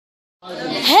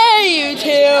Hey, you two!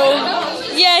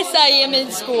 Yes, I am in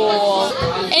school.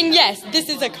 And yes, this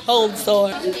is a cold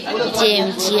sore.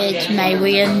 Don't judge my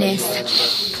realness.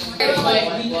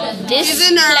 This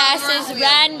class is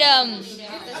random.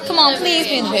 Come on, please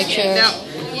be in the picture. No.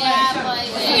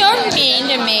 You're mean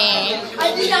to me.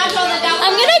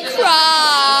 I'm gonna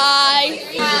cry.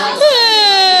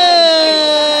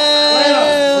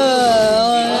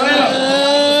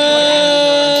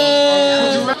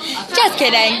 Just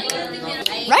kidding.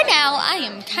 Right now, I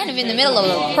am kind of in the middle of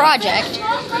a project,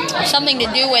 something to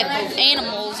do with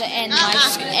animals and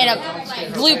a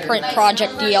blueprint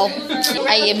project deal.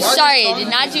 I am sorry I did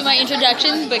not do my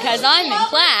introductions because I'm in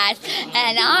class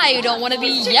and I don't want to be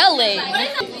yelling.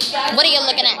 What are you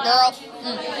looking at, girl?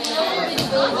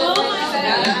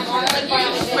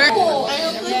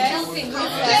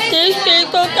 There's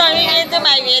people coming into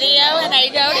my video and I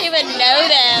don't even know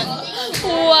them.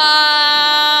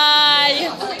 Why?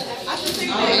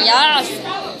 Yes,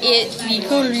 it's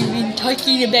because we've been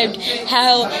talking about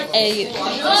how a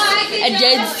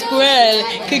dead squirrel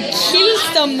could kill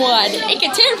someone. It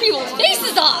could tear people's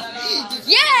faces off.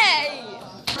 Yay!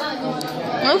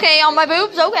 Okay, on my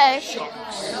boobs, okay.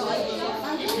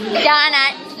 Darn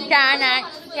it, darn it.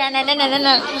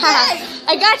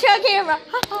 I got you on camera.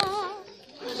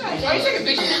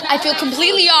 I feel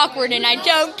completely awkward and I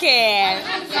don't care. I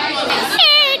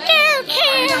don't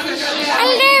care. I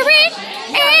love it.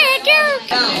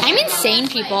 I'm insane,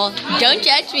 people. Don't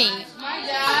judge me.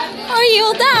 Or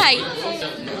you'll die.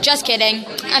 Just kidding.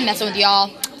 I'm messing with y'all.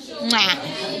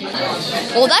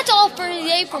 Well, that's all for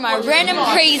today for my random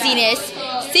craziness.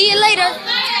 See you later.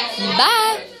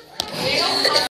 Bye.